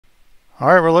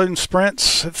Alright, we're loading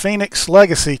sprints at Phoenix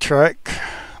Legacy track.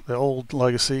 The old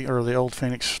Legacy, or the old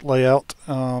Phoenix layout.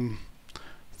 30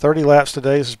 laps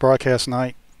today. This is broadcast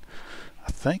night.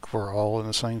 I think we're all in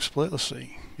the same split. Let's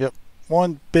see. Yep.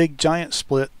 One big giant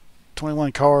split.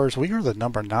 21 cars. We are the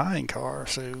number 9 car,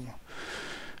 so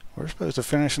we're supposed to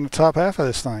finish in the top half of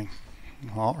this thing.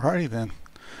 Alrighty then.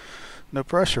 No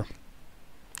pressure.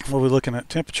 What are we looking at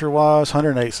temperature wise?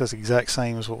 108, so that's the exact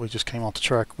same as what we just came off the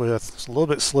track with. It's a little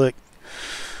bit slick.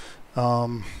 Car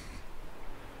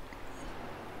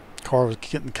was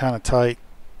getting kind of tight,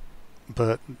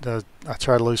 but I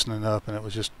tried loosening it up and it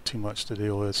was just too much to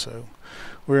deal with. So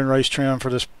we're in race trim for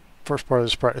this first part of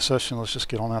this practice session. Let's just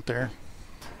get on out there.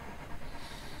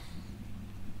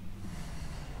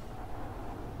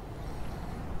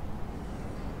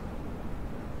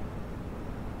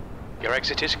 Your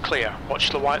exit is clear.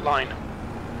 Watch the white line.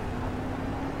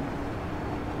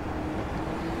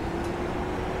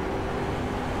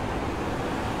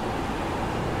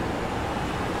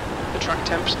 The track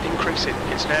temp's increasing.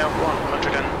 It's now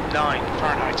 109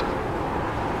 Fahrenheit.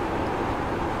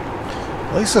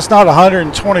 At least it's not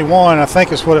 121. I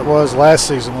think it's what it was last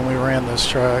season when we ran this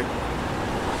track.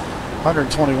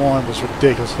 121 was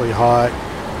ridiculously hot.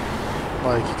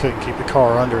 Like you couldn't keep the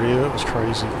car under you. It was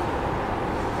crazy.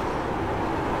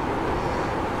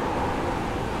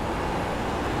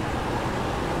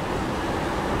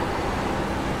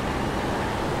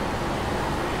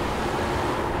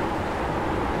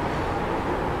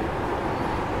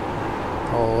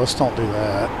 Oh, let's don't do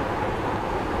that.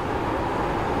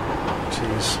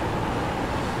 Jeez.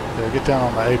 Yeah, get down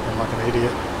on the apron like an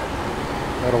idiot.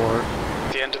 That'll work.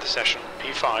 The end of the session,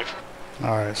 P5.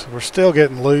 Alright, so we're still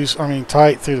getting loose,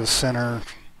 tight through the center.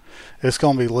 It's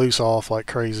going to be loose off like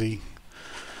crazy.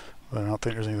 But I don't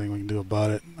think there's anything we can do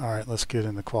about it. Alright, let's get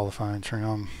into qualifying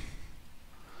trim.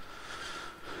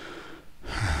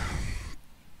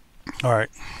 Alright.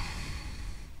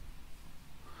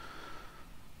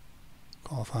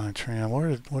 Qualifying trim. Where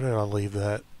did I leave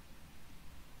that?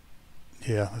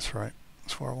 Yeah, that's right.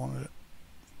 That's where I wanted it.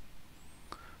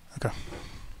 Okay.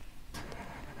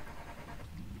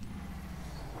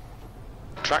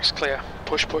 Track's clear.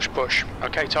 Push, push, push.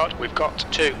 Okay, Todd, we've got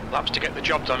 2 laps to get the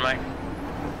job done, mate.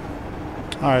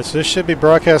 Alright, so this should be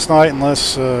broadcast night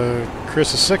unless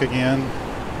Chris is sick again.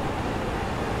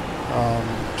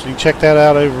 So you can check that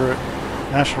out over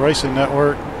at National Racing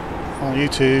Network on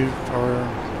YouTube, or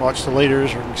watch the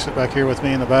leaders, or you can sit back here with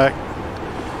me in the back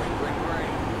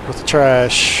with the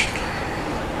trash.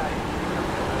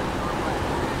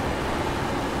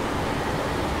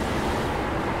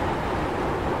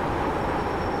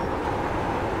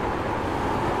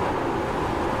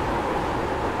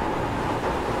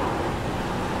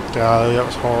 Golly, that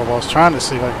was horrible. I was trying to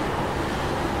see if I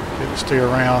could steer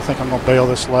around. I think I'm going to bail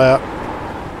this lap,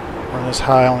 run this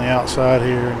high on the outside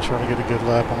here, and try to get a good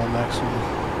lap on the next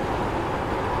one.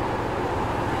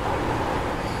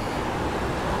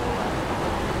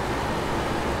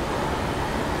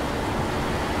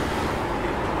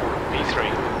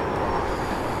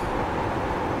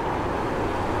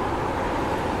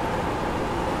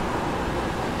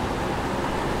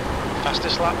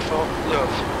 Fastest lap for Love,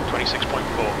 26.4.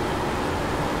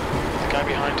 The guy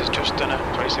behind has just done a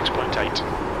 26.8.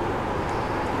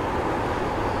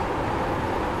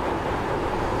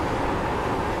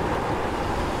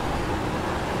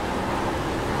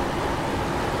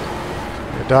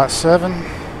 .7.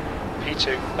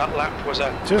 P2, that lap was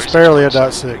a just barely a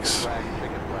 .6.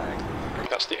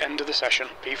 That's the end of the session,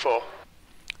 P4.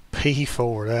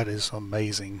 P4, that is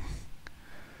amazing.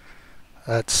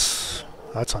 That's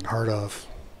unheard of.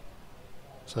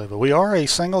 So, but we are a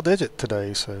single digit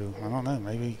today, so I don't know,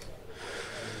 maybe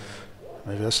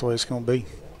that's the way it's going to be.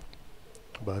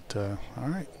 But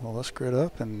alright, well, let's grid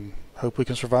up and hope we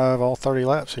can survive all 30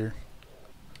 laps here.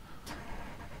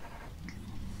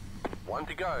 1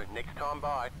 to go, next time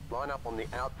by. Line up on the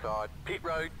outside. Pit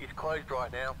road is closed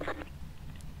right now.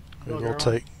 We will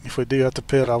take, if we do have to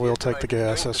pit, I will take the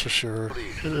gas, that's for sure.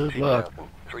 Good luck.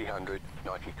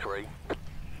 393.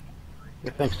 Yeah,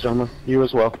 thanks, gentlemen. You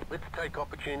as well. Let's take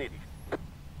opportunities.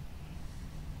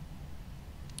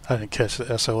 I didn't catch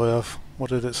the SOF.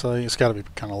 What did it say? It's got to be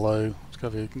kind of low. It's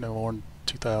got to be no more than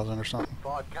 2,000 or something.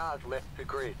 5 cars left to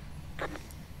grid.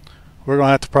 We're going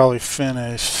to have to probably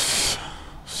finish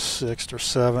 6th or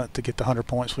 7th to get the 100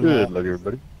 points we want. Good luck,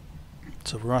 everybody.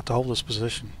 So we're going to have to hold this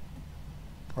position,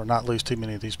 or not lose too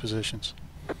many of these positions.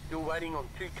 Still waiting on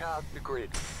 2 cars to grid.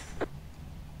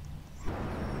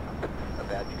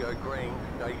 About to go green.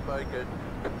 Stay focused.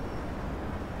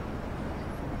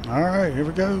 Alright, here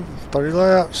we go. 30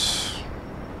 laps.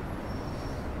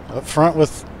 Up front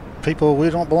with people we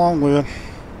don't belong with.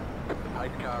 The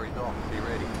pace car is off. Be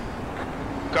ready.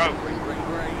 Go. Green, green,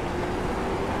 green.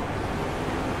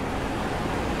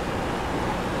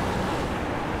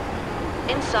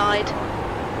 Inside.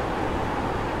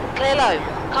 Clear low.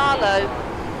 Car low.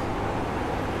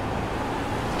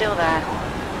 Still there.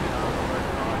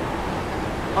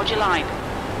 Hold your line.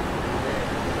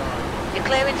 You're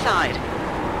clear inside.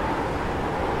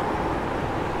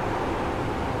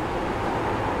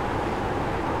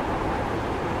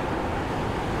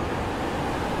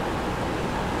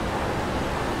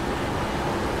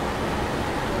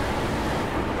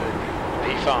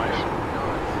 P5.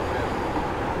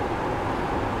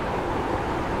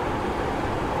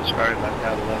 Started back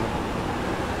out 11.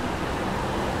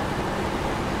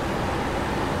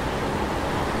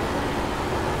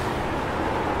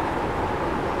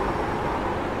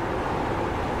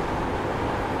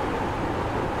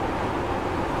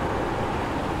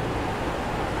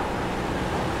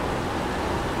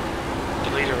 The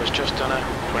leader has just done a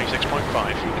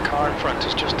 26.5. The car in front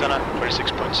has just done a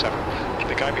 26.7.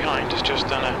 The guy behind has just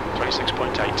done a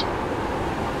 26.8.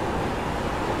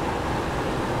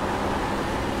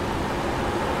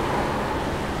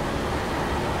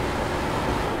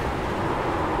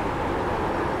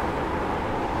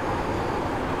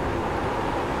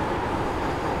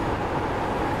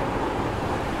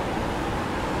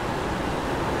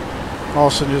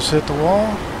 Austin just hit the wall.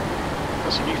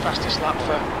 That's a new fastest lap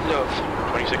for Love,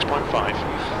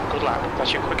 26.5. Good lap,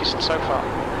 that's your quickest so far.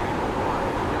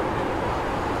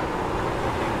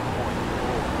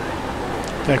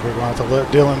 I think we're going to have to let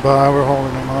Dylan by. We're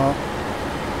holding him up.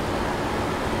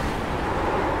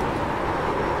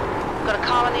 Got a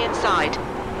car on the inside.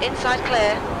 Inside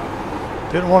clear.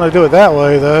 Didn't want to do it that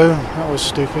way though. That was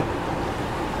stupid.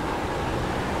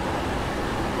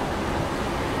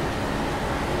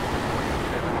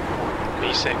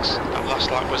 P6, that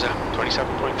last lap was a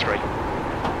 27.3.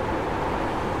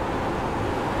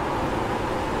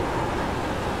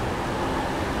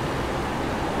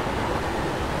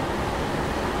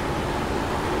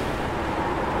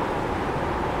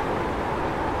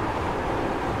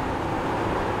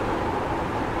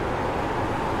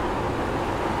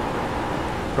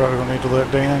 Probably gonna need to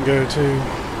let Dan go too.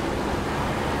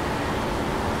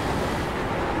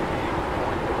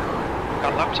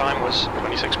 That lap time was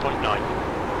 26.9.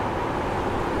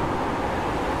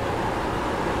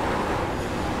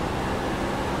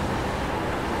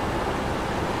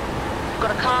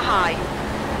 Got a car high.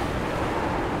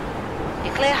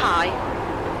 You clear high.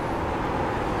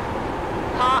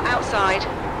 Car outside.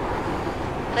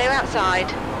 Clear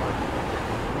outside.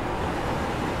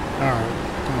 Alright,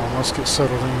 come on, let's get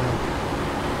settled in.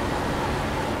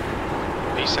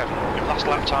 P7, your last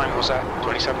lap time was a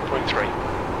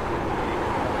 27.3.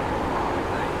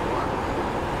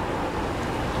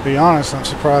 To be honest, I'm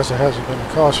surprised there hasn't been a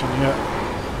caution yet.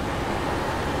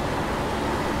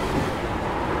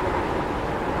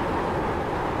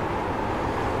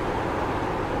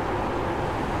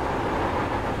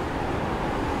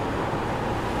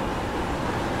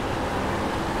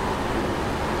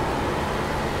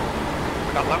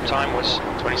 That lap time was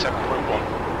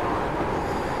 27.1.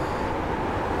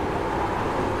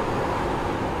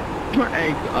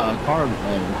 Hey, car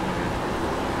lane.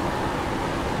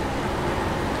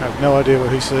 I have no idea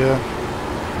what he said.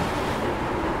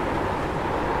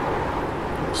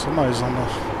 Somebody's on the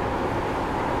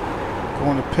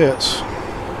going to pits.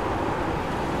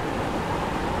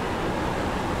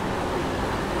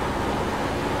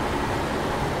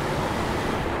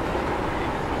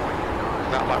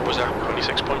 That lap was a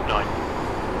 26.9.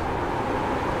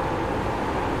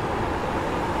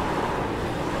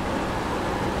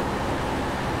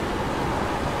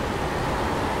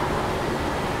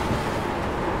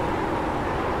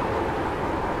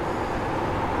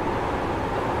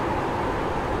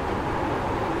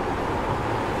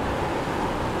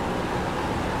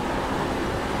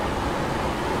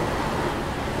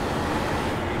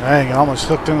 Dang, I almost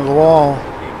hooked into the wall.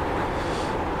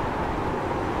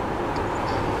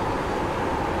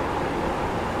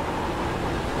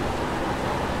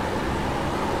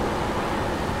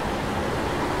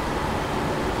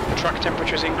 The track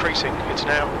temperature is increasing. It's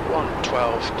now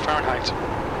 112 Fahrenheit.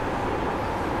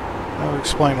 That would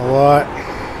explain a lot.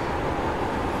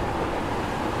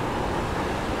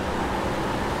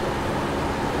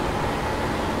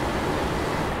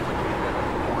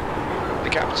 The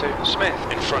gap to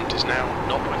Smith in front is now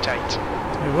 0.8.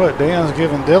 Tell you what, Dan's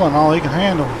giving Dylan all he can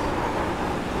handle.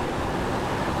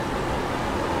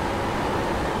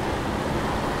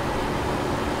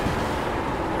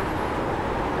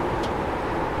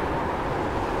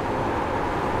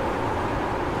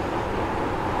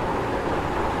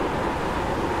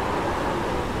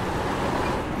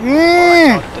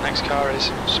 Alright, Todd, the next car is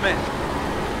Smith.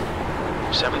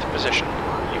 7th position.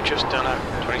 You've just done a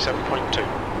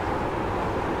 27.2.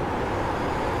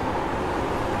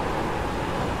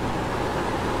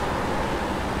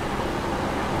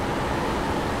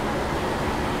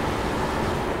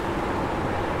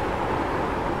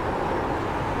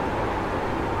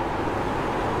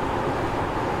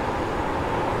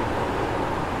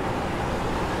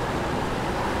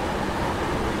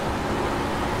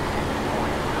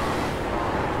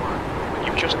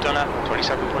 Just done a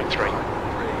 27.3.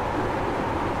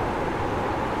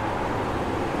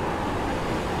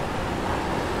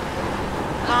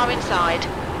 Car inside.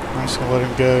 I'm just gonna let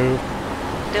him go.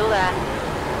 Still there.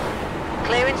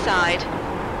 Clear inside.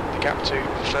 The gap to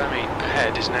Fermi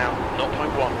ahead is now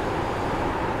 0.1.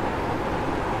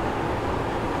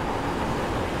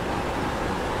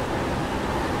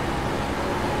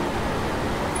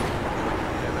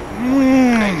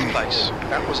 Eighth place.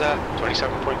 That was a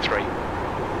 27.3.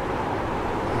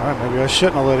 Alright, maybe I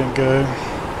shouldn't have let him go.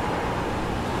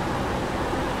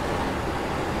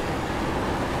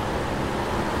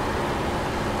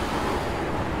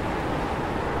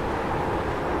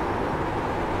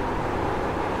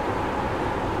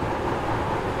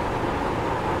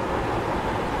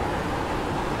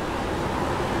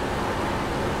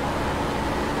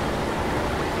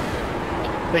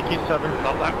 Thank you, 7.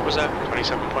 Well, that was a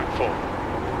 27.4.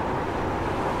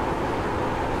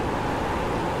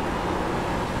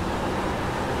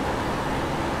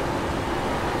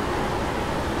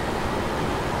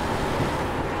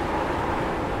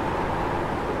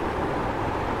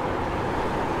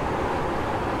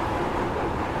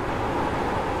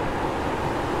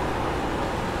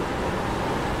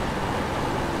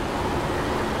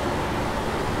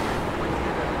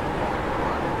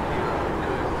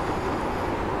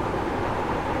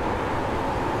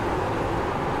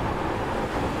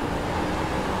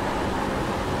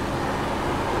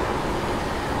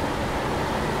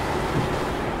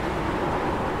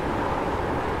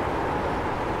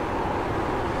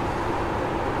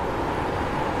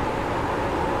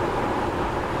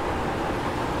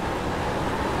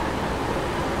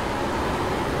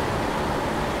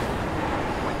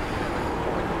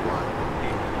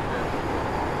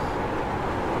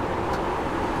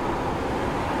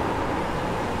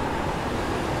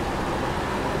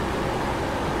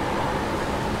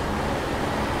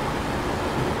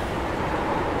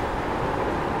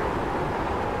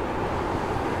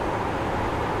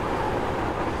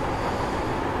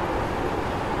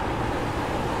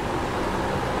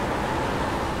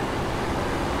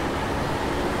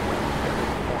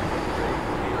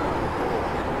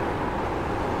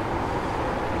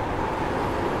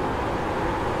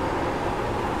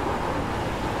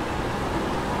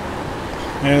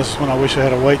 Yeah, this is when I wish I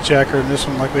had a weight jacker and this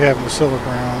one like we have in the Silver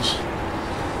Browns.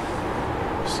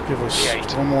 Just give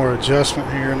us one more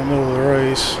adjustment here in the middle of the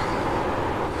race.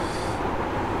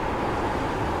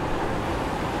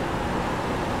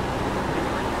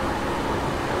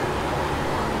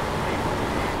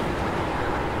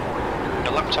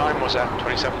 The lap time was at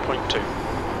 27.2.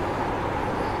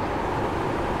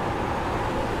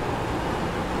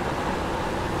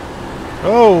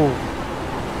 Oh!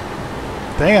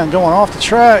 Dan going off the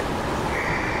track.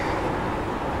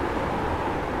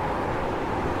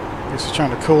 Guess he's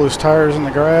trying to cool his tires in the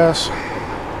grass.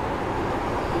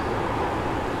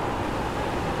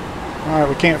 Alright,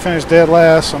 we can't finish dead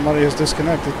last. Somebody is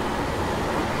disconnected.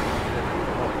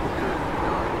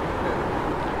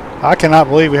 I cannot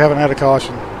believe we haven't had a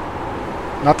caution.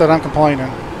 Not that I'm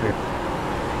complaining,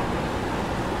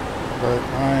 but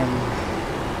I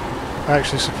am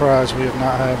actually surprised we have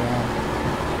not had one.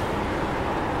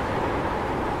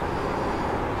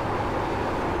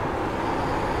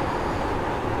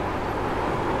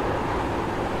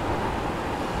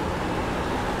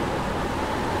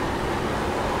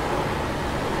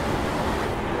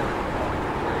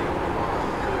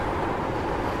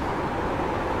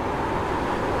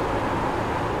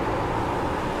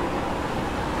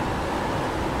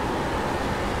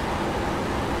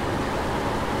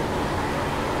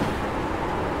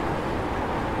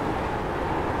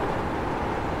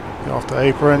 Get off the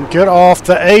apron. Get off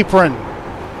the apron.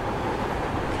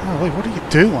 Golly, what are you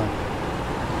doing?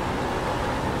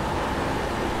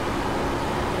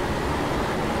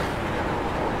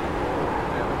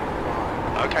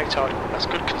 Okay, Todd, that's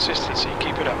good consistency.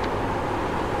 Keep it up.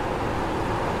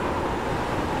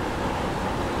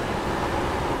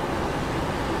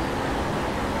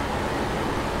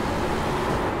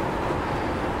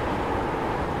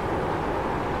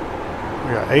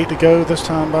 We got 8 to go this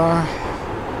time by.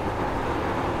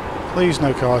 Please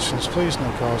no cautions. Please no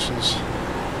cautions.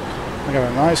 I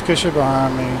got a nice cushion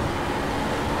behind me.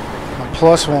 I'm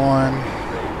 +1.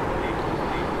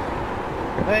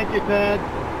 Thank you, Ted.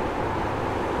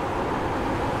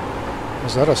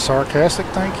 Was that a sarcastic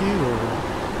thank you or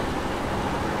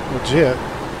legit?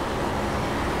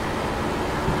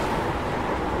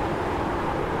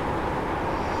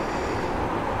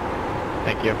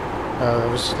 Thank you. That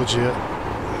was legit.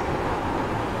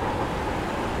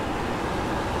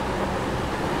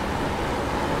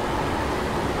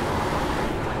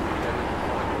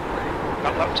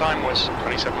 That lap time was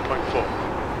 27.4.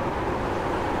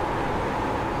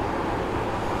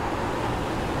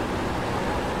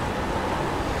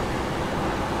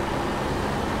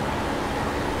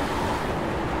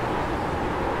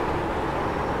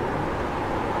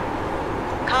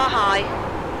 Car high.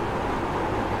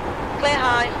 Clear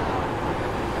high.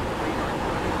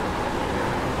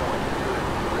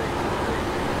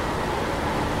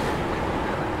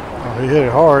 Oh, he hit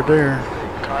it hard there.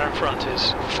 Car in front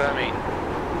is Fermin.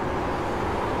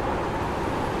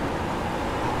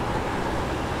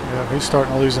 Yeah, he's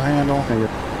starting to lose the handle.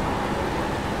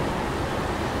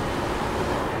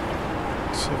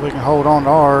 Let's see if we can hold on to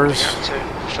ours. Gap to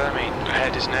Fermin.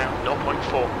 Ahead is now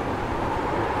 0.4.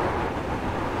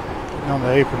 Getting on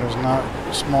the apron is not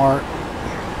smart.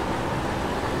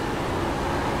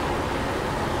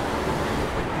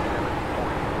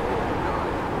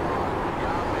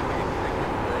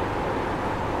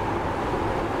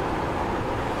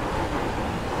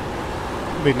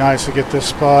 It'd be nice to get this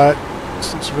spot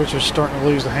since Richard's starting to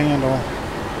lose the handle.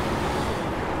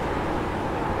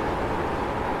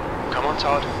 Come on,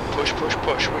 Todd. Push, push,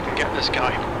 push. We can get this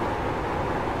guy.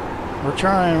 We're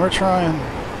trying, we're trying.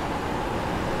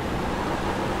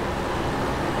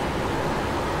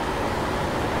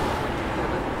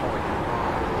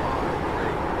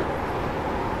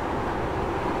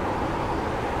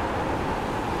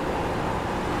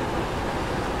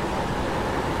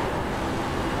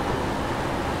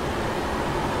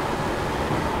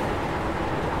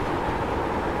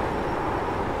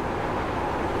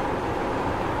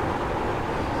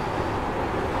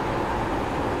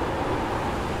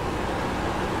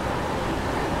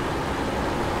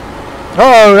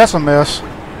 Oh, that's a mess.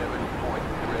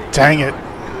 Dang it.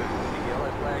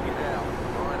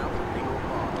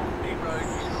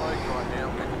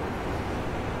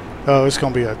 Oh, it's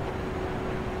going to be a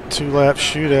 2-lap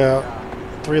shootout,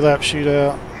 3-lap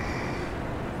shootout.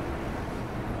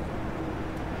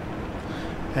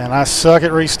 And I suck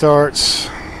at restarts.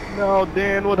 No,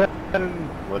 Dan, what happened?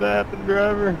 What happened,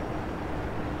 driver?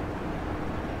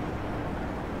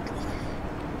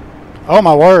 Oh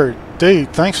my word.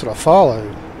 Dude, thanks for the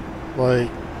follow.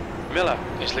 Like, Miller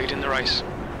is leading the race.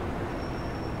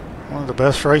 one of the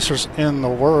best racers in the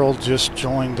world just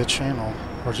joined the channel.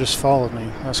 Or just followed me.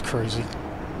 That's crazy.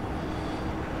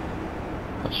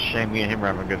 It's a shame me and him were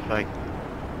having a good fight.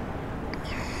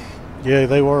 Yeah,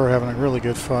 they were having a really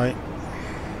good fight.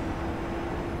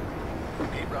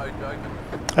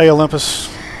 Hey Olympus.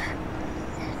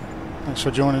 Thanks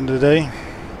for joining today.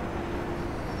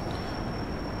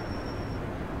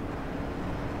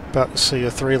 About to see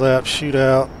a 3-lap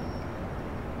shootout.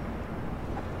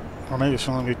 Or maybe it's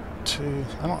only be 2.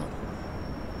 I don't.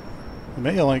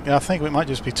 I think it might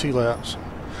just be 2 laps.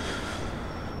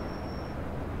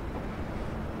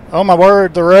 Oh my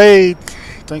word, the raid.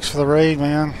 Thanks for the raid,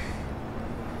 man.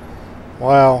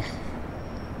 Wow.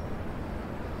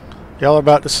 Y'all are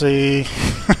about to see.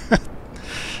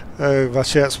 Oh, my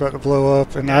chat's about to blow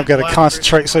up, and I've got to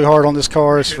concentrate so hard on this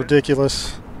car. It's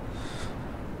ridiculous.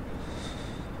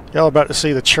 Y'all are about to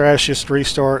see the trashiest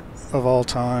restart of all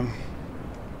time.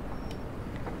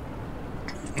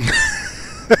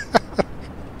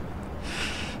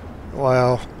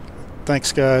 Wow.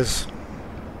 Thanks, guys.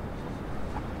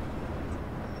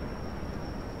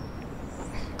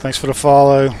 Thanks for the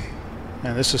follow.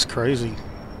 Man, this is crazy.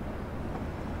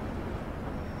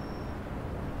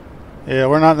 Yeah,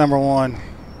 we're not number 1.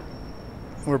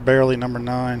 We're barely number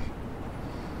 9.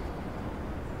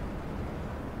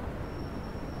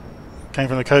 Came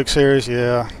from the Coke series,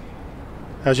 yeah.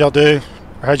 How'd y'all do?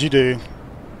 Or how'd you do?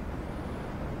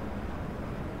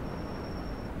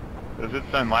 Does it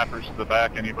send lappers to the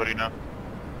back? Anybody know?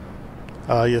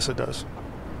 Yes, it does.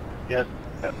 Yes.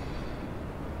 Yep.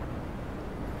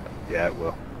 Yeah, it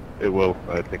will. It will.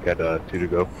 I think I had 2 to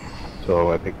go.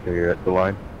 So I think you're at the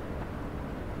line.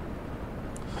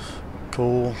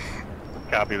 Cool.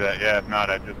 Copy that. Yeah, if not,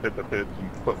 I just hit the pits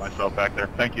and put myself back there.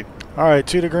 Thank you. All right,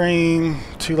 2 to green,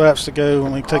 2 2 laps to go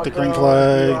when we take the green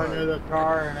flag. Really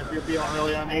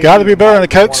Got to be better in the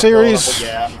Coke Series.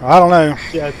 I don't know.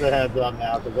 Just a heads up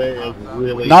now, because it is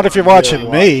really. Not if you're watching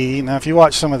me. Now, if you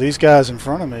watch some of these guys in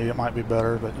front of me, it might be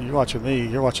better. But you're watching me.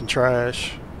 You're watching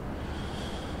trash.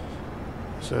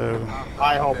 So.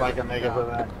 I hope I can make it to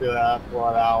the next 2 laps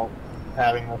without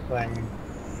having this thing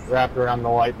wrapped around the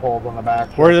light poles on the back.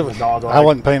 Where did I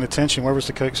wasn't paying attention. Where was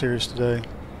the Coke Series today?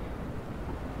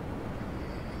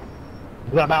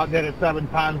 I about did it 7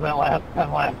 times that last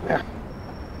 10 laps there.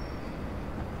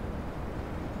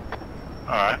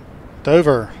 Alright.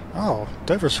 Dover. Oh,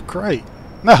 Dover's great.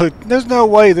 No, there's no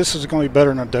way this is going to be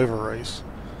better than a Dover race.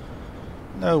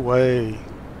 No way.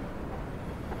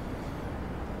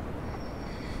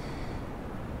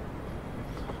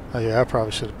 Oh yeah, I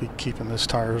probably should be keeping this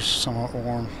tires somewhat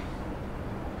warm.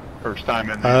 First time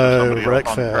in Oh, there.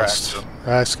 Wreckfest. So.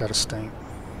 That's got to stink.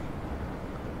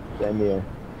 Same here.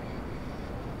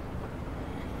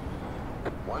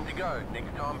 1 to go,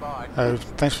 next time by. Oh,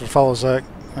 thanks for the follow, Zach.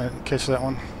 I didn't catch that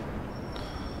one.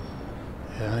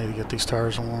 Yeah, I need to get these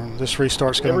tires warm. This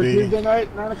restart's going to be... Tuesday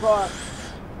night, 9 o'clock.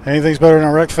 Anything's better than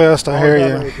a Wreckfest, I hear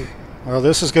you. Well,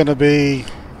 this is going to be...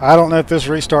 I don't know if this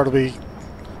restart will be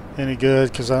any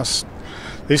good, because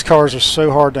these cars are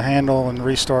so hard to handle, and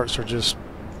restarts are just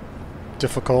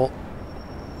difficult.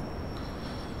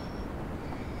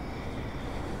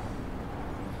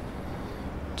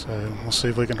 So we'll see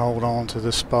if we can hold on to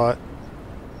this spot.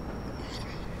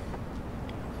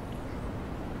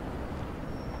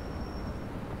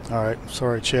 All right,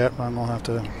 sorry chat, but I'm gonna have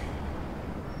to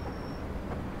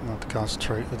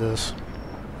concentrate with this.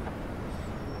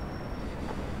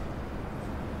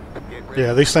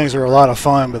 Yeah, these things are a lot of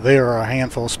fun, but they are a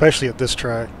handful, especially at this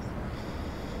track.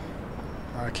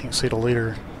 I can't see the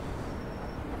leader.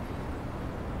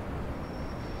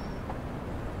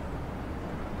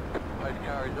 Those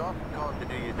car is off, time to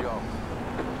do your job.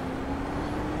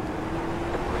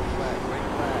 Green flag, green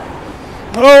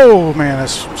flag. Oh man,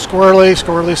 it's squirrely,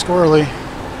 squirrely, squirrely.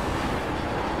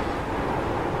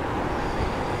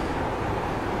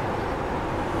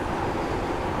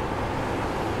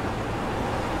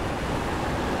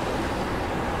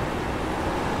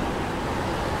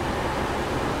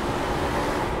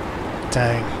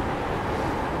 Dang.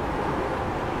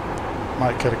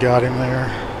 Mike could have got him there.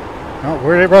 Oh,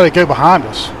 where'd everybody go behind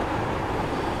us?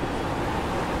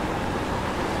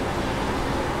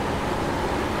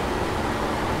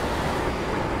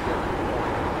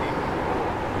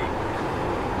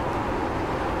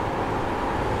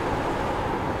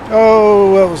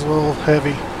 Oh, that was a little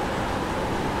heavy.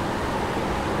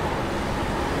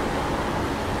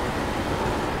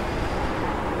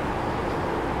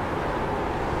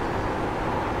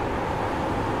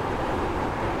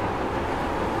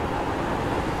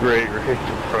 Great race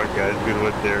in front, guys. Good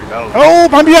one there. Oh,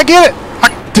 maybe I get it.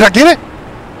 Did I get it?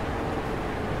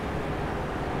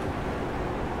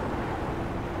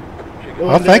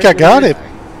 I think I got it.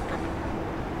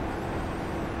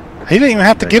 He didn't even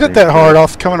have to get it that hard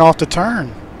off coming off the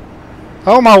turn.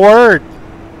 Oh my word.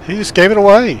 He just gave it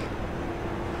away.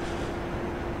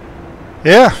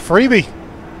 Yeah, freebie.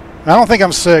 I don't think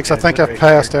I'm 6. I think I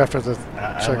passed after the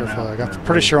checker flag. I'm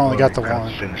pretty sure I only got the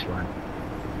 1.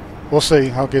 We'll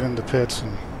see. I'll get into pits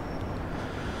and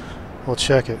we'll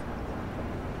check it.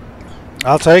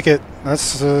 I'll take it.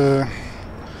 That's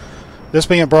this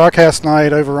being a broadcast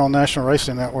night over on National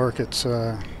Racing Network. It's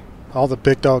all the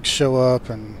big dogs show up,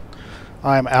 and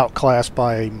I am outclassed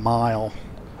by a mile.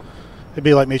 It'd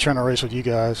be like me trying to race with you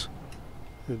guys.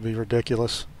 It'd be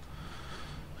ridiculous.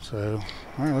 So,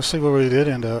 all right, let's see where we did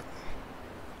end up.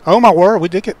 Oh my word, we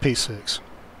did get P6.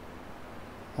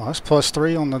 Well, that's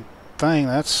 +3 on the thing.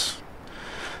 That's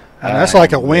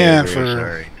like a win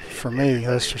for me.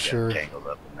 That's for sure.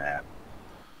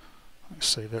 Let's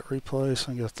see that replay. So I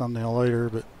can get a thumbnail later,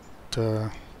 but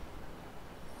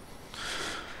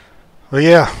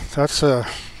yeah, that's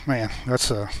man,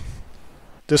 that's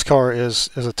this car is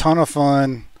a ton of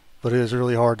fun, but it is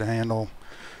really hard to handle.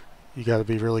 You got to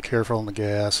be really careful on the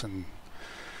gas, and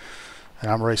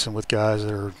I'm racing with guys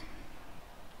that are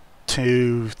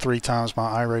 2-3 times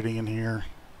my iRating in here.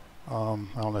 I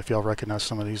don't know if y'all recognize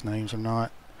some of these names or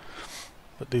not,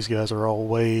 but these guys are all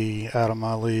way out of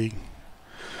my league.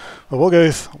 But we'll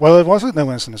go. Well, it wasn't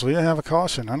no incidents. We didn't have a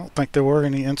caution. I don't think there were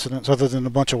any incidents other than a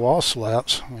bunch of wall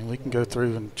slaps. I mean, we can go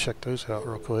through and check those out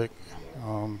real quick.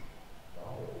 And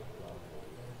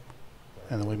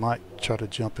then we might try to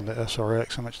jump into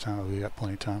SRX. How much time have we got?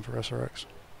 Plenty of time for SRX.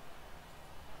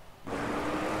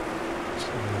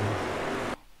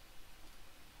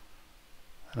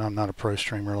 And I'm not a pro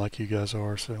streamer like you guys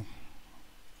are, so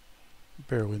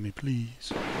Bear with me,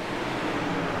 please.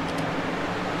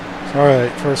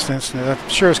 Alright, first incident. I'm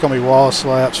sure it's going to be wall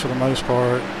slaps for the most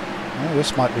part. Oh,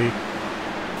 this might be...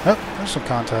 Oh, there's some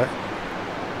contact.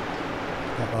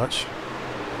 Not much.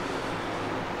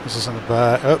 This is in the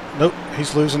back. Oh, nope.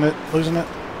 He's losing it. Losing it.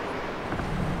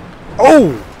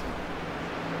 Oh!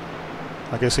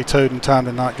 I guess he towed in time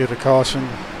to not get a caution.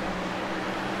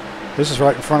 This is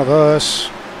right in front of us.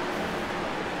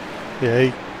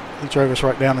 Yeah, he drove us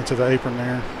right down into the apron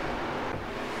there.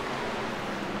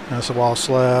 That's a wall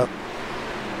slap.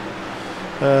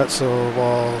 That's a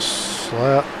wall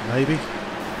slap, maybe.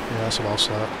 Yeah, that's a wall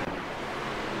slap.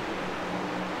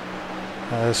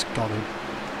 That's gonna be...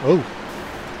 Oh!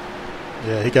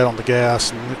 Yeah, he got on the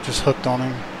gas and it just hooked on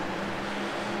him.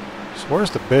 So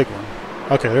where's the big one?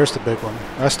 Okay, there's the big one.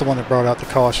 That's the one that brought out the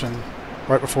caution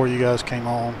right before you guys came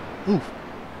on. Ooh!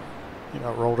 He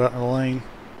got rolled out in the lane.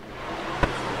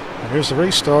 And here's the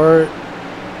restart.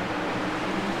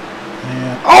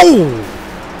 And...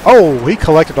 Oh! Oh! He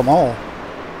collected them all.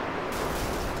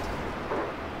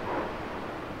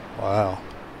 Wow.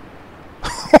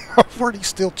 Where'd he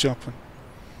still jumping?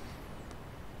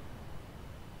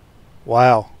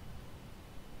 Wow.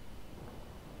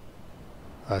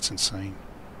 That's insane.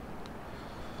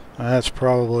 That's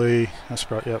probably,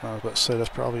 yep, I was about to say that's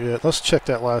probably it. Let's check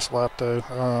that last lap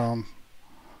though.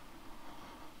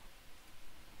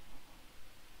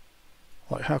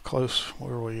 Like how close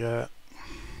were we at?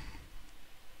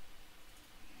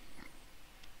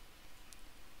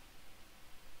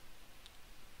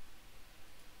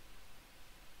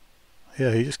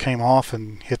 Yeah, he just came off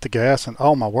and hit the gas and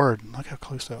oh my word, look how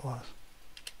close that was.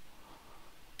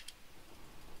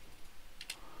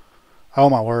 Oh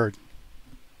my word.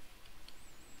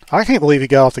 I can't believe he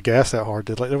got off the gas that hard.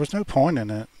 Like, there was no point in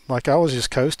it. Like I was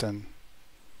just coasting.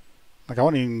 Like I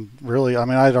wasn't even really, I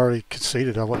mean I'd already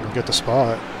conceded I wasn't going to get the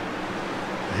spot.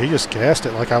 He just gassed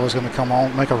it like I was going to come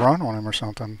on, make a run on him or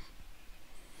something.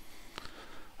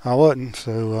 I wasn't,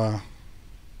 so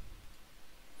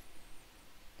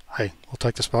hey, we'll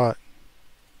take the spot.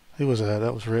 Who was that?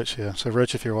 That was Rich, yeah. So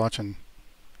Rich, if you're watching,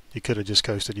 you could have just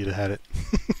coasted, you'd have had it.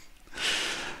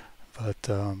 But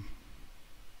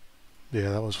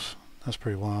yeah, that's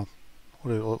pretty wild.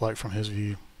 What did it look like from his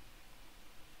view?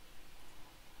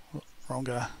 Wrong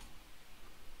guy.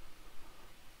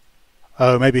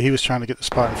 Oh, maybe he was trying to get the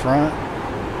spot in front.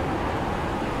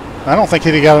 I don't think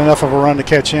he'd have got enough of a run to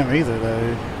catch him either,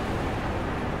 though.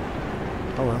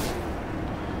 Oh well.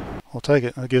 We'll take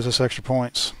it. That gives us extra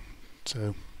points.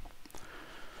 So,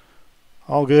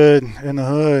 all good in the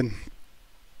hood.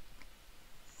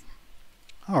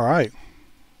 All right.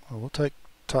 Well, we'll take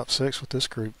top 6 with this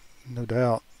group, no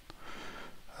doubt.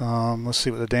 Let's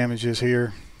see what the damage is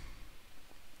here.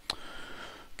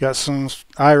 Got some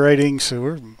iRating, so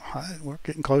we're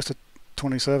getting close to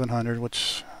 2,700,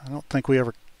 which I don't think we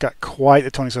ever got quite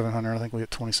at 2,700. I think we hit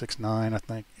 26.9. I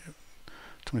think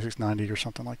 26.90 or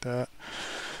something like that.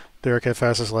 Derek had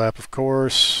fastest lap, of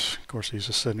course. Of course, he's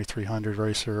a 7,300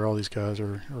 racer. All these guys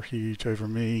are huge over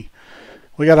me.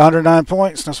 We got 109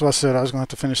 points. That's what I said. I was going to have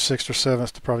to finish 6th or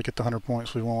 7th to probably get the 100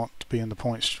 points we want to be in the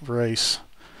points race.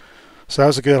 So that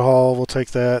was a good haul. We'll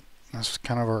take that. That's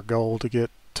kind of our goal, to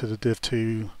get to the Div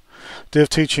 2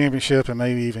 championship and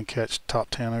maybe even catch top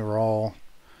 10 overall.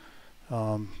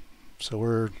 So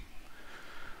we're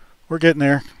getting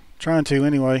there. Trying to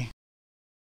anyway.